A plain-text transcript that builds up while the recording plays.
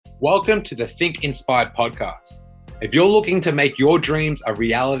Welcome to the Think Inspired podcast. If you're looking to make your dreams a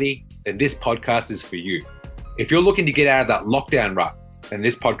reality, then this podcast is for you. If you're looking to get out of that lockdown rut, then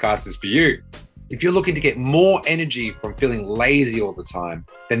this podcast is for you. If you're looking to get more energy from feeling lazy all the time,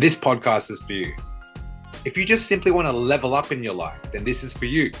 then this podcast is for you. If you just simply want to level up in your life, then this is for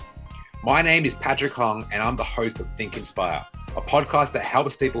you. My name is Patrick Hong, and I'm the host of Think Inspire, a podcast that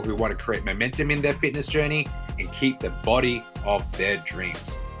helps people who want to create momentum in their fitness journey and keep the body of their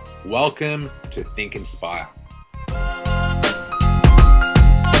dreams. Welcome to Think Inspire.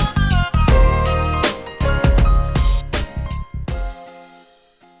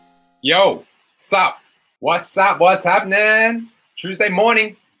 Yo, sup? What's up? What's happening? Tuesday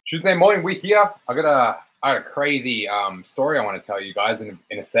morning, we here. I got a crazy story I want to tell you guys in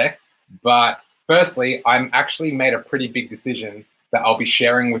a sec. But firstly, I'm actually made a pretty big decision that I'll be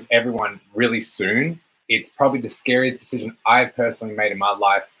sharing with everyone really soon. It's probably the scariest decision I've personally made in my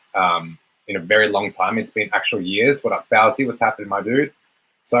life in a very long time. It's been actual years. What up, Fauzi? What's happening, my dude?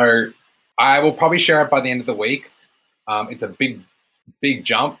 So I will probably share it by the end of the week. It's a big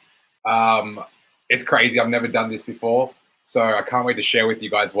jump. It's crazy. I've never done this before. So I can't wait to share with you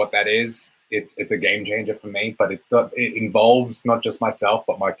guys what that is. It's a game changer for me, but it involves not just myself,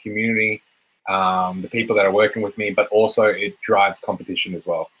 but my community, the people that are working with me, but also it drives competition as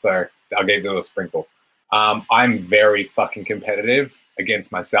well. So I'll give you a little sprinkle. I'm very fucking competitive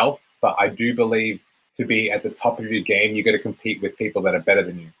against myself, but I do believe to be at the top of your game, you got to compete with people that are better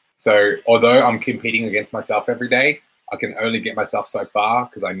than you. So although I'm competing against myself every day, I can only get myself so far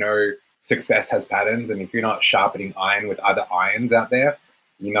because I know success has patterns. And if you're not sharpening iron with other irons out there,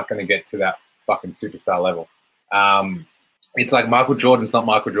 you're not going to get to that fucking superstar level. It's like Michael Jordan's not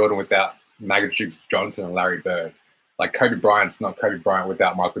Michael Jordan without Magic Johnson and Larry Bird. Like Kobe Bryant's not Kobe Bryant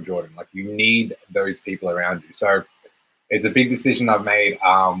without Michael Jordan. Like you need those people around you. So it's a big decision I've made,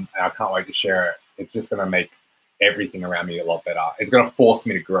 and I can't wait to share it. It's just going to make everything around me a lot better. It's going to force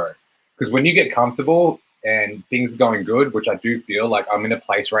me to grow. Because when you get comfortable and things are going good, which I do feel like I'm in a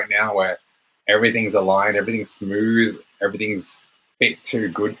place right now where everything's aligned, everything's smooth, everything's a bit too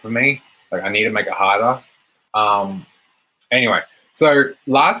good for me. Like I need to make it harder. Anyway, so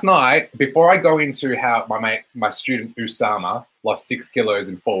last night, before I go into how my student Usama lost 6 kilos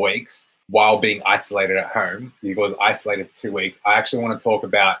in 4 weeks while being isolated at home, he was isolated for 2 weeks, I actually want to talk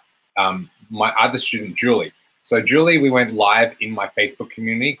about my other student, Julie. So Julie, we went live in my Facebook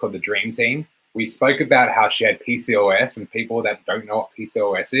community called the Dream Team. We spoke about how she had PCOS, and people that don't know what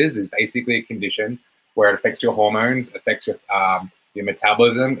PCOS is basically a condition where it affects your hormones, affects your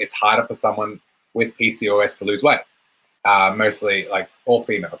metabolism. It's harder for someone with PCOS to lose weight. Mostly like all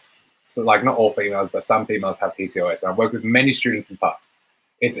females. So like not all females, but some females have PCOS. And I've worked with many students in the past.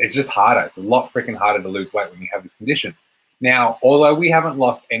 It's just harder. It's a lot freaking harder to lose weight when you have this condition. Now, although we haven't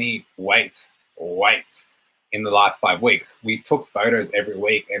lost any weight in the last 5 weeks, we took photos every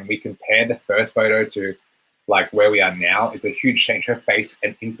week and we compared the first photo to like where we are now. It's a huge change. Her face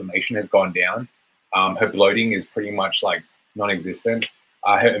and inflammation has gone down. Her bloating is pretty much like non-existent.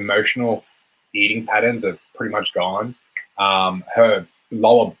 Her emotional eating patterns are pretty much gone. Her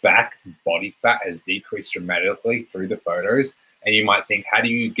lower back body fat has decreased dramatically through the photos. And you might think, how do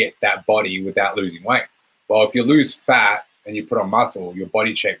you get that body without losing weight? Well, if you lose fat and you put on muscle, your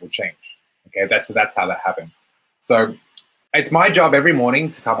body shape will change. Okay, that's how that happened. So it's my job every morning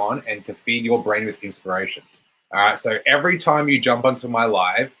to come on and to feed your brain with inspiration. All right, so every time you jump onto my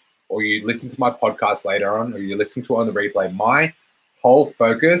live or you listen to my podcast later on or you listen to it on the replay, my whole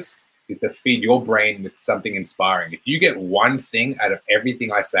focus is to feed your brain with something inspiring. If you get one thing out of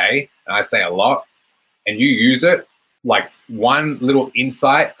everything I say, and I say a lot, and you use it, like one little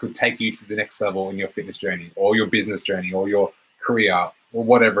insight could take you to the next level in your fitness journey or your business journey or your career or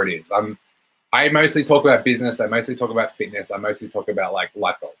whatever it is. I mostly talk about business. I mostly talk about fitness. I mostly talk about like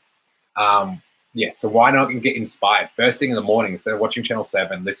life goals. So why not get inspired first thing in the morning instead of watching Channel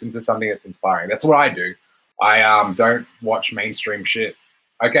 7? Listen to something that's inspiring. That's what I do. I don't watch mainstream shit.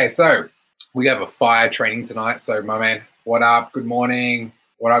 Okay, so we have a fire training tonight. So my man, what up? Good morning.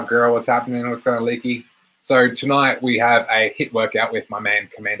 What up, girl? What's happening? What's going on, Leaky? So tonight we have a HIIT workout with my man,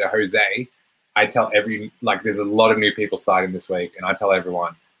 Commander Jose. I tell there's a lot of new people starting this week, and I tell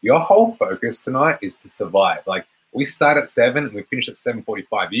everyone, your whole focus tonight is to survive. Like we start at 7 and we finish at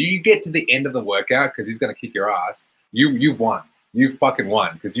 7:45. You get to the end of the workout because he's going to kick your ass. You won. You fucking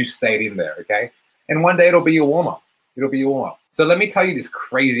won because you stayed in there, okay? And one day it'll be your warm-up. So let me tell you this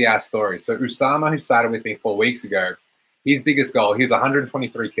crazy ass story. So Usama, who started with me 4 weeks ago, his biggest goal, he was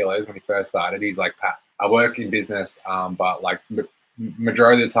 123 kilos when he first started. He's like, Pat, I work in business, but like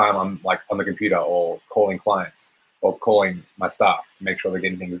majority of the time I'm like on the computer or calling clients. or calling my staff to make sure they're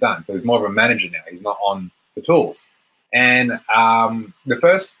getting things done. So he's more of a manager now. He's not on the tools. And the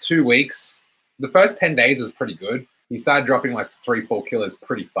first 2 weeks, the first 10 days was pretty good. He started dropping like 3-4 kilos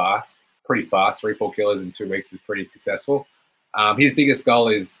pretty fast. 3-4 kilos in 2 weeks is pretty successful. His biggest goal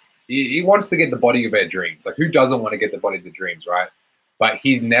is he wants to get the body of their dreams. Like, who doesn't want to get the body of their dreams, right? But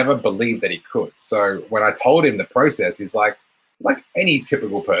he never believed that he could. So when I told him the process, he's like any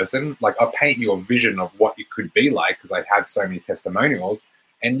typical person, like, I'll paint you a vision of what you could be like because I have so many testimonials,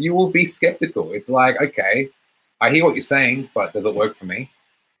 and you will be skeptical. It's like, okay, I hear what you're saying, but does it work for me?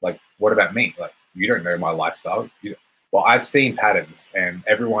 Like, what about me? Like, you don't know my lifestyle. Well, I've seen patterns, and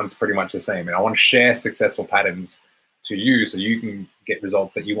everyone's pretty much the same. And I want to share successful patterns to you so you can get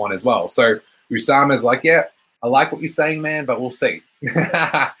results that you want as well. So Usama's like, yeah, I like what you're saying, man, but we'll see.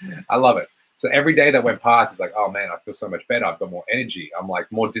 I love it. So every day that went past, it's like, oh man, I feel so much better. I've got more energy. I'm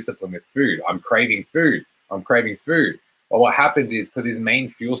like more disciplined with food. I'm craving food. Well, what happens is, because his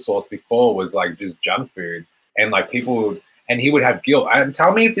main fuel source before was like just junk food, and like and he would have guilt. And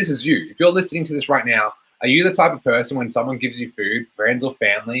tell me if this is you. If you're listening to this right now, are you the type of person when someone gives you food, friends or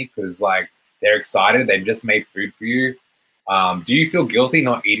family, because like they're excited, they've just made food for you? Do you feel guilty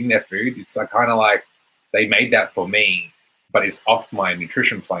not eating their food? It's like kind of like, they made that for me, but it's off my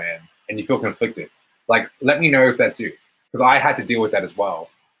nutrition plan, and you feel conflicted. Like, let me know if that's you, because I had to deal with that as well.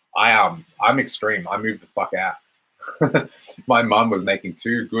 I'm extreme. I moved the fuck out. My mom was making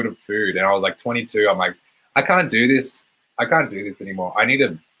too good of food, and I was like 22. I'm like, I can't do this. I can't do this anymore. I need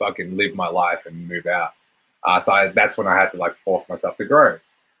to fucking live my life and move out. That's when I had to like force myself to grow.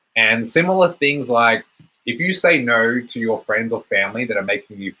 And similar things, like if you say no to your friends or family that are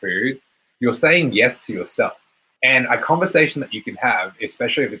making you food, you're saying yes to yourself. And a conversation that you can have,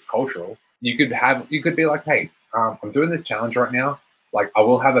 especially if it's cultural, you could be like, hey, I'm doing this challenge right now. Like, I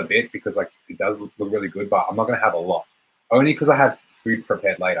will have a bit because like it does look really good, but I'm not going to have a lot. Only because I have food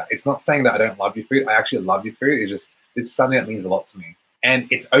prepared later. It's not saying that I don't love your food. I actually love your food. It's just, this is something that means a lot to me. And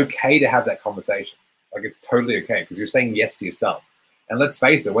it's okay to have that conversation. Like, it's totally okay because you're saying yes to yourself. And let's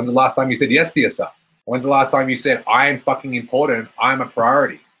face it, when's the last time you said yes to yourself? When's the last time you said, I am fucking important, I'm a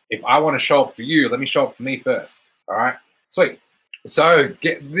priority? If I want to show up for you, let me show up for me first. All right? Sweet. So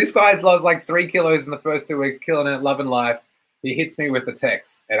this guy's lost like 3 kilos in the first 2 weeks, killing it, loving life. He hits me with the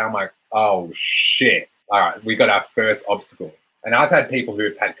text, and I'm like, oh, shit. All right, we got our first obstacle. And I've had people who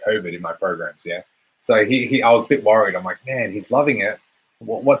have had COVID in my programs, yeah? So I was a bit worried. I'm like, man, he's loving it.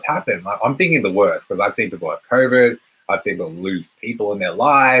 What's happened? I'm thinking the worst, because I've seen people have COVID. I've seen people lose people in their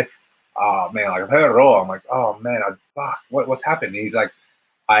life. Oh, man, like, I've heard it all. I'm like, oh, man, what's happened? And he's like,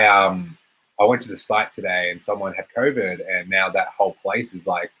 I went to the site today and someone had COVID, and now that whole place is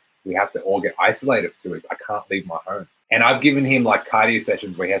like, we have to all get isolated for 2 weeks. I can't leave my home. And I've given him like cardio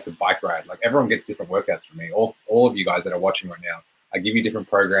sessions where he has to bike ride. Like, everyone gets different workouts from me. All of you guys that are watching right now, I give you different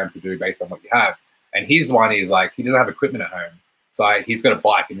programs to do based on what you have. And his one is like, he doesn't have equipment at home. So he's got a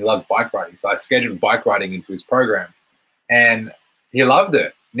bike and he loves bike riding. So I scheduled bike riding into his program, and he loved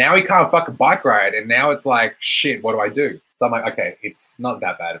it. Now he can't fucking bike ride. And now it's like, shit, what do I do? So I'm like, okay, it's not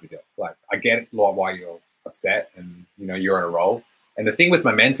that bad of a deal. Like, I get why you're upset, and you're on a roll. And the thing with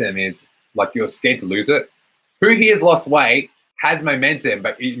momentum is, like, you're scared to lose it. Who here has lost weight, has momentum,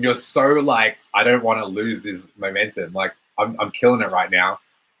 but you're so like, I don't want to lose this momentum. Like, I'm killing it right now.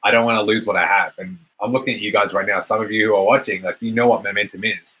 I don't want to lose what I have. And I'm looking at you guys right now. Some of you who are watching, like, you know what momentum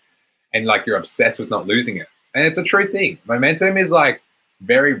is, and like, you're obsessed with not losing it. And it's a true thing. Momentum is like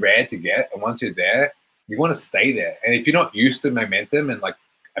very rare to get, and once you're there, you want to stay there. And if you're not used to momentum and like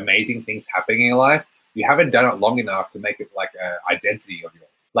amazing things happening in your life, you haven't done it long enough to make it like an identity of yours.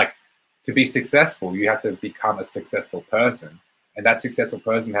 Like, to be successful, you have to become a successful person. And that successful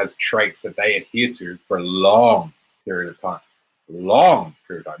person has traits that they adhere to for a long period of time. Long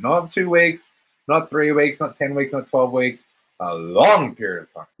period of time. Not 2 weeks, not 3 weeks, not 10 weeks, not 12 weeks. A long period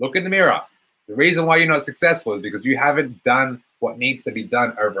of time. Look in the mirror. The reason why you're not successful is because you haven't done what needs to be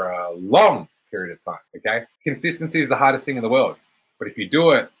done over a long period of time, okay? Consistency is the hardest thing in the world. But if you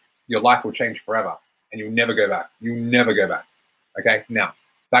do it, your life will change forever. And you'll never go back. You'll never go back. Okay? Now,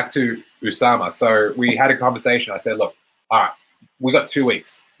 back to Usama. So we had a conversation. I said, look, all right, we got 2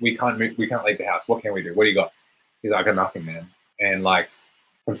 weeks. We can't leave the house. What can we do? What do you got? He's like, I got nothing, man. And like,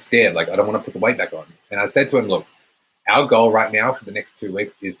 I'm scared. Like, I don't want to put the weight back on. And I said to him, look, our goal right now for the next 2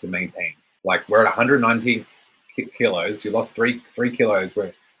 weeks is to maintain. Like, we're at 119 kilos. You lost three kilos.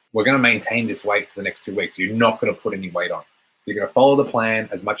 We're going to maintain this weight for the next 2 weeks. You're not going to put any weight on. So you're going to follow the plan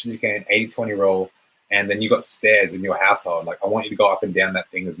as much as you can, 80-20 rule. And then you got stairs in your household. Like, I want you to go up and down that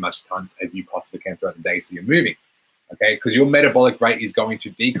thing as much times as you possibly can throughout the day so you're moving, okay? Because your metabolic rate is going to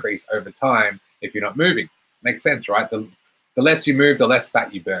decrease over time if you're not moving. Makes sense, right? The less you move, the less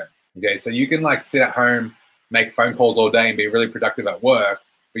fat you burn. Okay, so you can like sit at home, make phone calls all day and be really productive at work,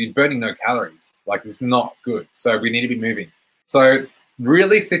 but you're burning no calories. Like, it's not good. So we need to be moving. So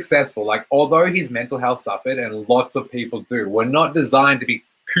really successful, like although his mental health suffered, and lots of people do, we're not designed to be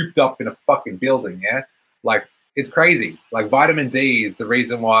cooped up in a fucking building, yeah? Like, it's crazy. Like, vitamin D is the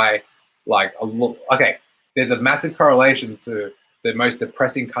reason why, like, okay, there's a massive correlation to the most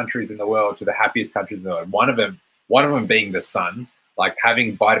depressing countries in the world to the happiest countries in the world. One of them being the sun. Like,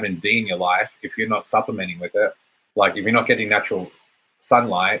 having vitamin D in your life, if you're not supplementing with it, like if you're not getting natural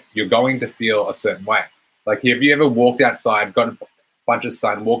sunlight, you're going to feel a certain way. Like, have you ever walked outside, got a bunch of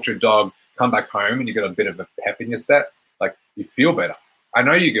sun, walked your dog, come back home, and you got a bit of a pep in your step? Like, you feel better. I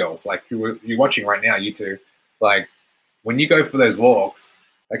know you girls, like you're watching right now, you two, like when you go for those walks,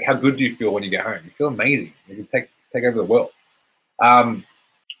 like how good do you feel when you get home? You feel amazing. You can take over the world.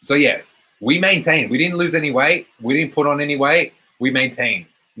 So yeah, we maintained. We didn't lose any weight. We didn't put on any weight. We maintained.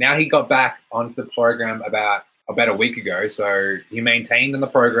 Now he got back onto the program about a week ago. So he maintained in the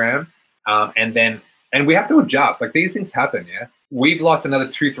program. And we have to adjust. Like, these things happen, yeah? We've lost another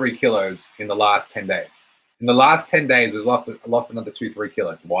 2-3 kilos in the last 10 days. In the last 10 days, we've lost another 2-3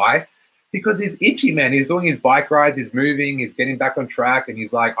 kilos. Why? Because he's itchy, man. He's doing his bike rides. He's moving. He's getting back on track. And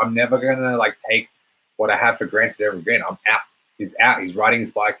he's like, I'm never going to, like, take what I have for granted ever again. I'm out. He's out. He's riding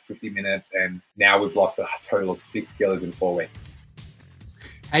his bike 50 minutes. And now we've lost a total of 6 kilos in 4 weeks.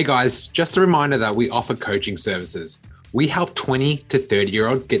 Hey guys, just a reminder that we offer coaching services. We help 20 to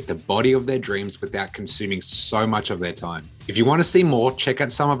 30-year-olds get the body of their dreams without consuming so much of their time. If you want to see more, check out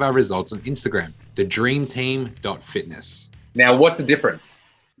some of our results on Instagram, thedreamteam.fitness. Now, what's the difference?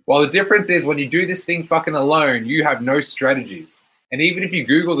 Well, the difference is when you do this thing fucking alone, you have no strategies. And even if you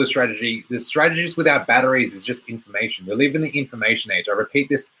Google the strategies without batteries is just information. We live in the information age. I repeat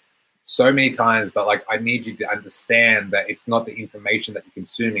this so many times, but like, I need you to understand that it's not the information that you're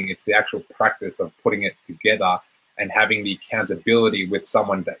consuming, it's the actual practice of putting it together and having the accountability with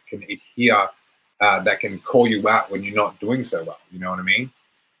someone that can adhere, that can call you out when you're not doing so well. You know what I mean?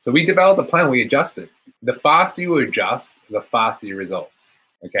 So we developed a plan, we adjusted. The faster you adjust, the faster your results.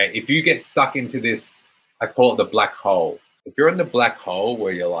 Okay, if you get stuck into this, I call it the black hole. If you're in the black hole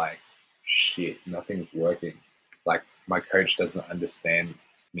where you're like, shit, nothing's working. Like, my coach doesn't understand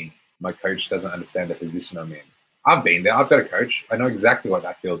me. My coach doesn't understand the position I'm in. I've been there. I've got a coach. I know exactly what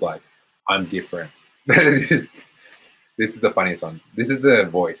that feels like. I'm different. This is the funniest one. This is the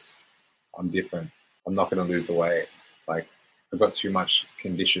voice. I'm different. I'm not going to lose the weight. Like, I've got too much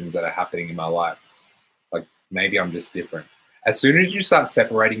conditions that are happening in my life. Like, maybe I'm just different. As soon as you start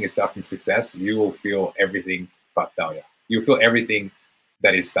separating yourself from success, you will feel everything but failure. You'll feel everything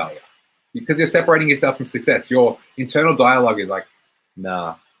that is failure. Because you're separating yourself from success. Your internal dialogue is like,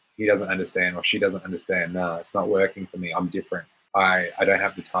 nah, he doesn't understand, or she doesn't understand. Nah, it's not working for me. I'm different. I don't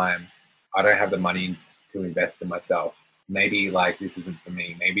have the time. I don't have the money to invest in myself. Maybe like this isn't for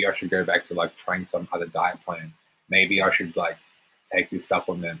me. Maybe I should go back to like trying some other diet plan. Maybe I should like take this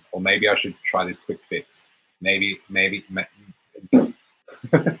supplement, or maybe I should try this quick fix. Maybe it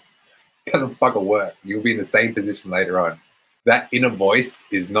doesn't fucking work. You'll be in the same position later on. That inner voice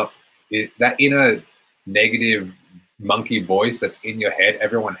is not that inner negative monkey voice that's in your head.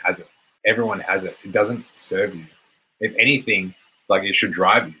 Everyone has it. Everyone has it. It doesn't serve you. If anything, like, it should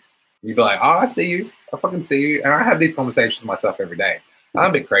drive you. You'd be like, oh, I see you. I fucking see you. And I have these conversations with myself every day. I'm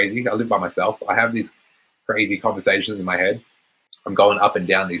a bit crazy. I live by myself. I have these crazy conversations in my head. I'm going up and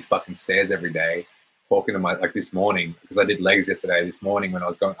down these fucking stairs every day, talking to like this morning, because I did legs yesterday. This morning when I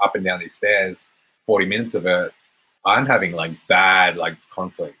was going up and down these stairs, 40 minutes of it, I'm having like bad like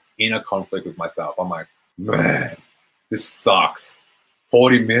conflict, inner conflict with myself. I'm like, man, this sucks.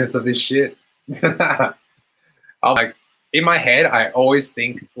 40 minutes of this shit. I'm like, in my head, I always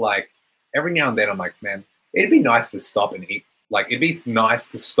think like every now and then I'm like, man, it'd be nice to stop and eat. Like, it'd be nice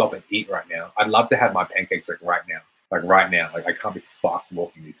to stop and eat right now. I'd love to have my pancakes like right now. Like right now. Like, I can't be fucked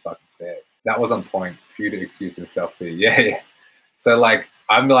walking these fucking stairs. That was on point. For you to excuse and self-pity. Yeah. So like,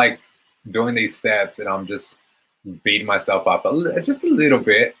 I'm like doing these steps and I'm just beating myself up just a little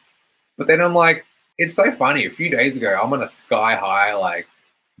bit. But then I'm like, it's so funny. A few days ago, I'm on a sky high, like,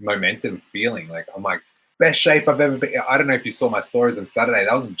 momentum feeling. Like, I'm like, best shape I've ever been. I don't know if you saw my stories on Saturday.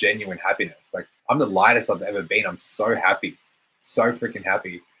 That was genuine happiness. Like, I'm the lightest I've ever been. I'm so happy. So freaking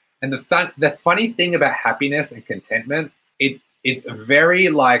happy. And the funny thing about happiness and contentment, it's very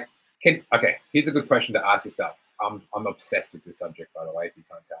like, okay, here's a good question to ask yourself. I'm obsessed with this subject, by the way, if you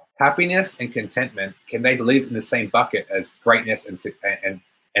can't tell. Happiness and contentment, can they live in the same bucket as greatness and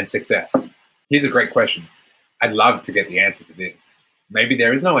success? Here's a great question. I'd love to get the answer to this. Maybe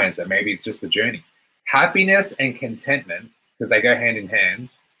there is no answer. Maybe it's just a journey. happiness and contentment, because they go hand in hand,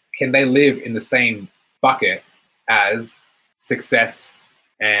 can they live in the same bucket as success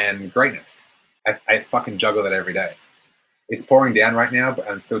and greatness? I fucking juggle that every day. It's pouring down right now, but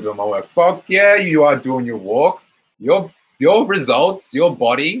I'm still doing my work. Fuck yeah, you are doing your walk. Your results, your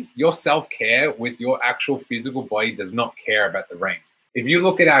body, your self-care with your actual physical body does not care about the rain. If you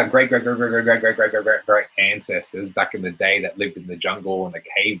look at our great ancestors back in the day that lived in the jungle and the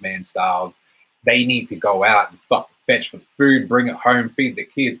caveman styles, they need to go out and fetch for food, bring it home, feed the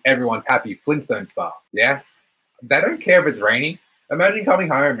kids. Everyone's happy, Flintstone style. Yeah, they don't care if it's raining. Imagine coming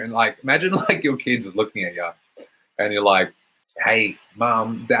home and imagine your kids are looking at you, and you're like, "Hey,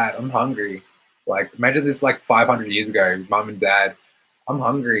 mom, dad, I'm hungry." Imagine this 500 years ago, mom and dad, I'm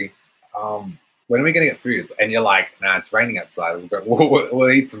hungry. When are we gonna get food? And you're like, nah, it's raining outside.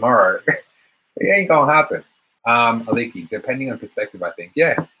 We'll eat tomorrow. It ain't gonna happen. Aliki, depending on perspective, I think,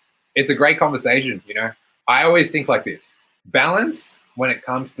 yeah, it's a great conversation. I always think like this: balance when it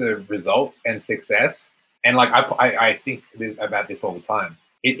comes to results and success. And I think about this all the time.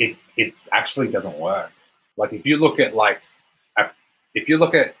 It actually doesn't work. If you look at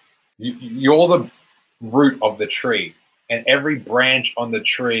you're the root of the tree, and every branch on the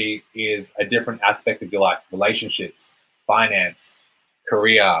tree is a different aspect of your life: relationships, finance,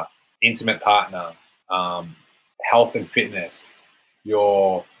 career, intimate partner, health and fitness,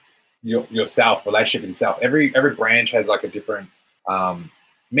 yourself, relationship with yourself. Every branch has a different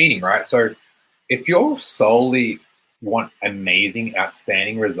meaning, right? So if you're solely want amazing,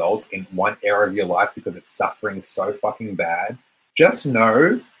 outstanding results in one area of your life because it's suffering so fucking bad, just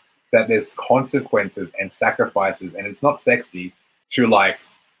know that there's consequences and sacrifices, and it's not sexy to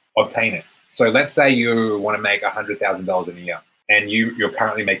obtain it. So let's say you want to make $100,000 in a year, and you're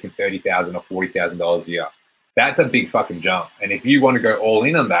currently making $30,000 or $40,000 a year. That's a big fucking jump. And if you want to go all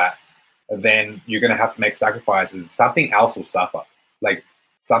in on that, then you're going to have to make sacrifices. Something else will suffer.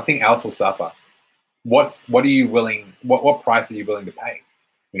 Something else will suffer. What are you willing? What price are you willing to pay?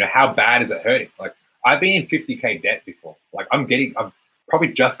 How bad is it hurting? I've been in 50K debt before. I've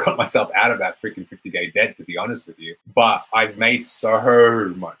probably just got myself out of that freaking 50K debt, to be honest with you. But I've made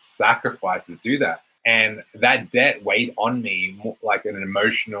so much sacrifices to do that. And that debt weighed on me like an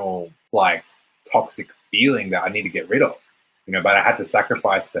emotional, toxic feeling that I need to get rid of. But I had to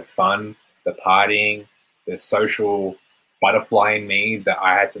sacrifice the fun, the partying, the social butterfly in me that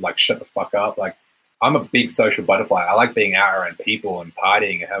I had to shut the fuck up. I'm a big social butterfly. I like being out around people and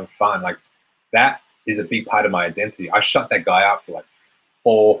partying and having fun. That is a big part of my identity. I shut that guy up for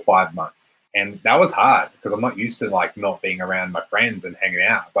 4 or 5 months. And that was hard because I'm not used to not being around my friends and hanging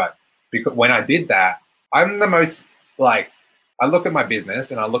out. But because when I did that, I'm the most I look at my business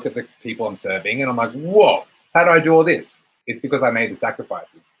and I look at the people I'm serving and I'm like, whoa, how do I do all this? It's because I made the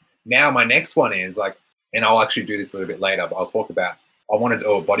sacrifices. Now my next one is and I'll actually do this a little bit later, but I'll talk about, I want to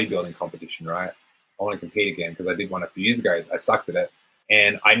do a bodybuilding competition, right? I want to compete again because I did one a few years ago. I sucked at it.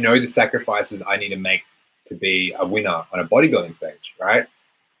 And I know the sacrifices I need to make to be a winner on a bodybuilding stage, right?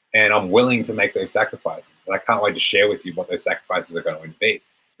 And I'm willing to make those sacrifices. And I can't wait to share with you what those sacrifices are going to be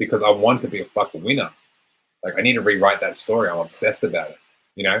because I want to be a fucking winner. I need to rewrite that story. I'm obsessed about it,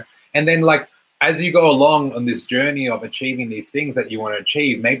 And then as you go along on this journey of achieving these things that you want to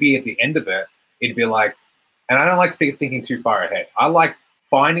achieve, maybe at the end of it, it'd be and I don't like thinking too far ahead. I like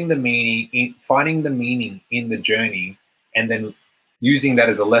finding the meaning in the journey and then using that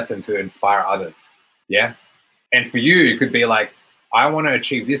as a lesson to inspire others. Yeah. And for you, it could be I want to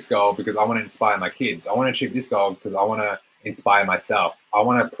achieve this goal because I want to inspire my kids. I want to achieve this goal because I want to inspire myself. I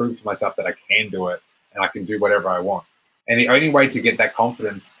want to prove to myself that I can do it and I can do whatever I want. And the only way to get that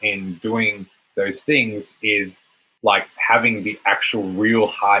confidence in doing those things is having the actual real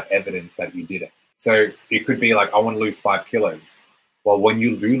hard evidence that you did it. So it could be I want to lose 5 kilos. Well, when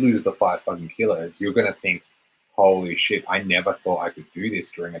you do lose the 5 fucking kilos, you're going to think, holy shit, I never thought I could do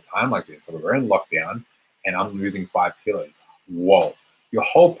this during a time like this. So we're in lockdown and I'm losing 5 kilos. Whoa, your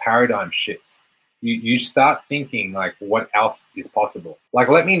whole paradigm shifts. You start thinking what else is possible.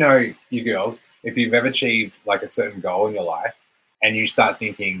 Let me know, you girls, if you've ever achieved a certain goal in your life and you start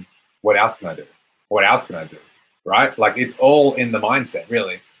thinking, what else can I do? What else can I do? Right? It's all in the mindset,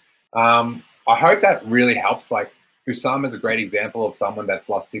 really. I hope that really helps. Hussam is a great example of someone that's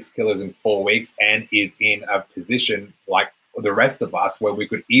lost 6 kilos in 4 weeks and is in a position like the rest of us where we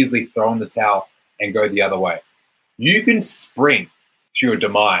could easily throw in the towel and go the other way. You can sprint to your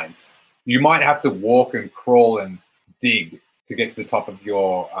demise. You might have to walk and crawl and dig to get to the top of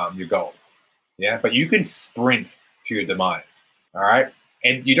your goals. Yeah, but you can sprint to your demise. All right,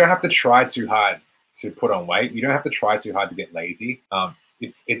 and you don't have to try too hard to put on weight. You don't have to try too hard to get lazy.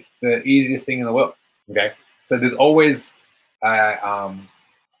 It's the easiest thing in the world. Okay. So there's always, I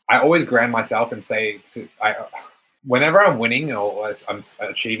always ground myself and say whenever I'm winning or I'm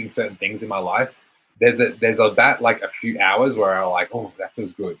achieving certain things in my life, there's a few hours where I'm like, oh, that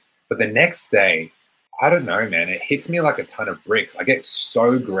feels good. But the next day, I don't know, man, it hits me like a ton of bricks. I get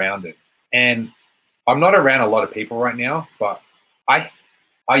so grounded. And I'm not around a lot of people right now, but I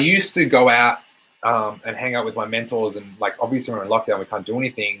used to go out and hang out with my mentors, and like obviously we're in lockdown, we can't do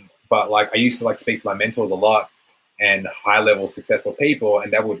anything. But like I used to like speak to my mentors a lot and high level successful people,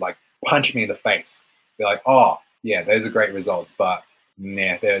 and they would like punch me in the face. They're like, oh yeah, those are great results, but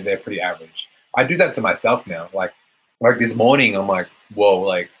nah, they're pretty average. I do that to myself now. Like this morning, I'm like, whoa,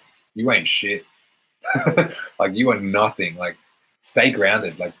 like you ain't shit. Like you are nothing. Like stay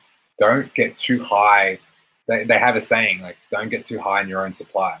grounded. Like don't get too high. They have a saying like don't get too high in your own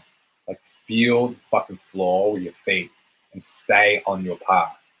supply. Like feel the fucking floor with your feet and stay on your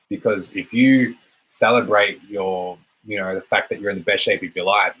path. Because if you celebrate the fact that you're in the best shape of your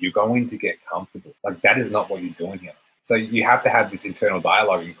life, you're going to get comfortable. Like that is not what you're doing here. So you have to have this internal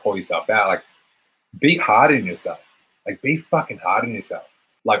dialogue and call yourself out. Like be hard on yourself. Like be fucking hard on yourself.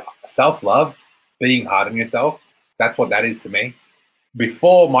 Like self-love, being hard on yourself, that's what that is to me.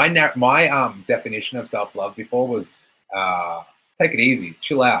 Before my definition of self-love before was take it easy,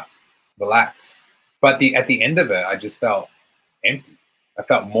 chill out, relax. But at the end of it, I just felt empty. I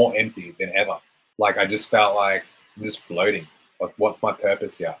felt more empty than ever. Like I just felt like I'm just floating. Like what's my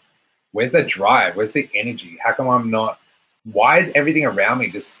purpose here? Where's the drive? Where's the energy? How come I'm not? Why is everything around me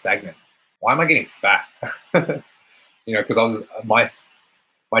just stagnant? Why am I getting fat? Because I was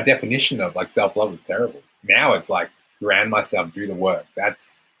my definition of like self-love was terrible. Now it's like ground myself, do the work.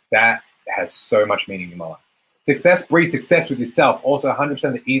 That has so much meaning in my life. Success breeds success with yourself. Also, 100%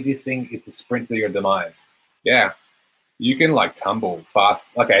 the easiest thing is to sprint to your demise. Yeah, you can like tumble fast.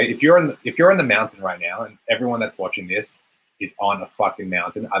 Okay, if you're on the mountain right now, and everyone that's watching this is on a fucking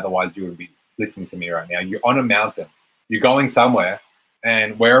mountain, otherwise you would be listening to me right now. You're on a mountain. You're going somewhere,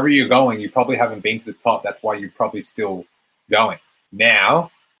 and wherever you're going, you probably haven't been to the top. That's why you're probably still going.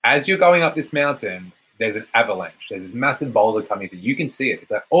 Now, as you're going up this mountain, there's an avalanche. There's this massive boulder coming through. You can see it.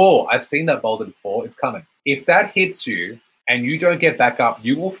 It's like, oh, I've seen that boulder before. It's coming. If that hits you and you don't get back up,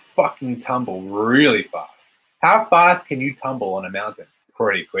 you will fucking tumble really fast. How fast can you tumble on a mountain?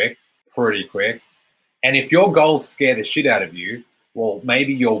 Pretty quick. And if your goals scare the shit out of you, well,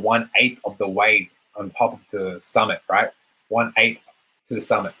 maybe you're 1/8 of the way on top of the summit, right? 1/8 to the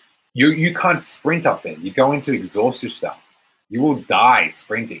summit. You can't sprint up there. You're going to exhaust yourself. You will die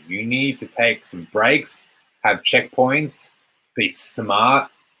sprinting. You need to take some breaks, have checkpoints, be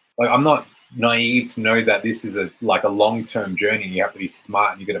smart. Like I'm not naive to know that this is a long-term journey. You have to be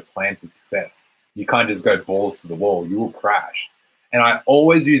smart and you got to plan for success. You can't just go balls to the wall. You will crash. And I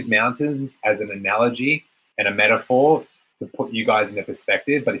always use mountains as an analogy and a metaphor to put you guys into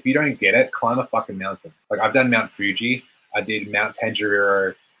perspective. But if you don't get it, climb a fucking mountain. Like I've done Mount Fuji. I did Mount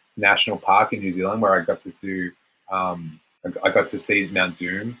Tanjiro National Park in New Zealand where I got to do I got to see Mount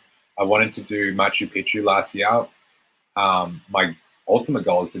Doom. I wanted to do Machu Picchu last year. My ultimate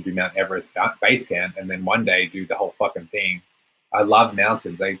goal is to do Mount Everest base camp and then one day do the whole fucking thing. I love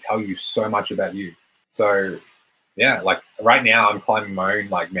mountains. They tell you so much about you. So yeah, like right now I'm climbing my own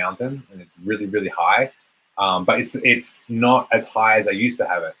like mountain and it's really, really high. But it's not as high as I used to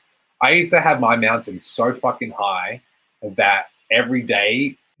have it. I used to have my mountain so fucking high that every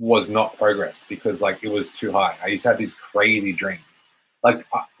day was not progress because like it was too high. I used to have these crazy dreams. Like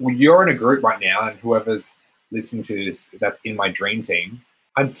when you're in a group right now and whoever's listening to this that's in my dream team,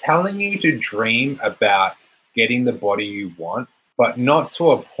 I'm telling you to dream about getting the body you want, but not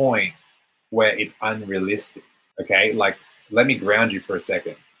to a point where it's unrealistic. Okay, like let me ground you for a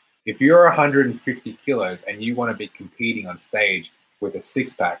second. If you're 150 kilos and you want to be competing on stage with a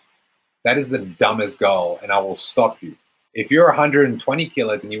six-pack, that is the dumbest goal and I will stop you. If you're 120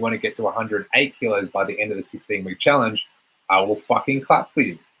 kilos and you want to get to 108 kilos by the end of the 16-week challenge, I will fucking clap for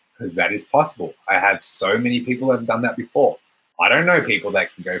you because that is possible. I have so many people that have done that before. I don't know people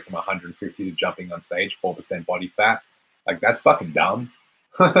that can go from 150 to jumping on stage, 4% body fat. Like that's fucking dumb.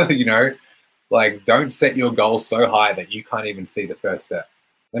 Like don't set your goals so high that you can't even see the first step.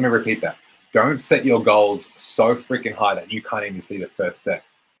 Let me repeat that. Don't set your goals so freaking high that you can't even see the first step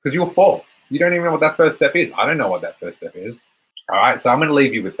because you'll fall. You don't even know what that first step is. I don't know what that first step is. All right, so I'm going to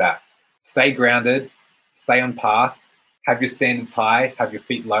leave you with that. Stay grounded, stay on path, have your standards high, have your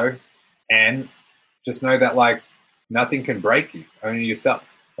feet low, and just know that like nothing can break you, only yourself.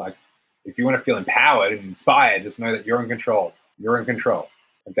 Like if you want to feel empowered and inspired, just know that you're in control. You're in control,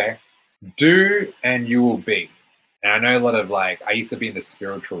 okay? Do and you will be. And I know a lot of like, I used to be in the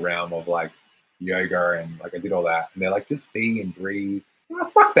spiritual realm of like, yoga and like I did all that. And they're like, just be and breathe. Oh,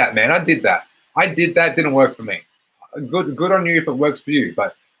 fuck that, man. I did that. Didn't work for me. Good on you if it works for you.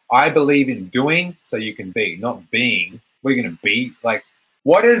 But I believe in doing so you can be, not being. What are you going to be? Like,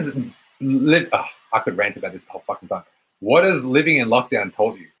 what is I could rant about this the whole fucking time. What has living in lockdown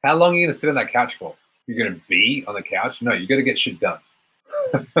taught you? How long are you going to sit on that couch for? You're going to be on the couch? No, you got to get shit done.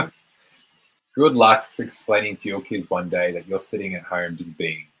 Good luck explaining to your kids one day that you're sitting at home just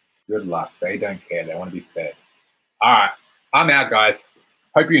being. Good luck. They don't care. They want to be fed. All right. I'm out, guys.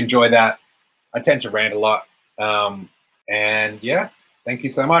 Hope you enjoy that. I tend to rant a lot. And yeah, thank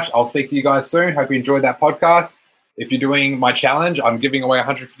you so much. I'll speak to you guys soon. Hope you enjoyed that podcast. If you're doing my challenge, I'm giving away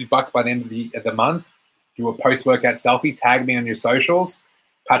 $150 by the end of the month. Do a post-workout selfie. Tag me on your socials.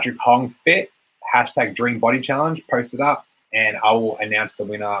 Patrick Hong Fit. #Dream Body Challenge. Post it up. And I will announce the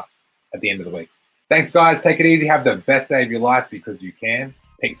winner at the end of the week. Thanks, guys. Take it easy. Have the best day of your life because you can.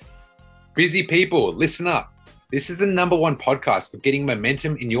 Peace. Busy people, listen up. This is the #1 podcast for getting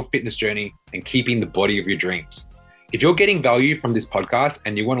momentum in your fitness journey and keeping the body of your dreams. If you're getting value from this podcast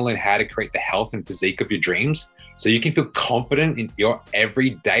and you want to learn how to create the health and physique of your dreams so you can feel confident in your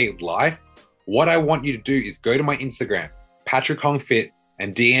everyday life, what I want you to do is go to my Instagram, Patrick Hong Fit,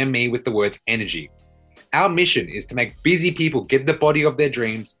 and DM me with the words energy. Our mission is to make busy people get the body of their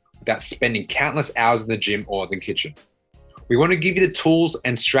dreams without spending countless hours in the gym or the kitchen. We want to give you the tools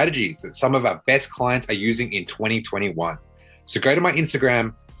and strategies that some of our best clients are using in 2021. So go to my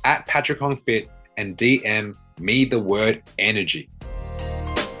Instagram, @Patrick Hong Fit, and DM me the word energy.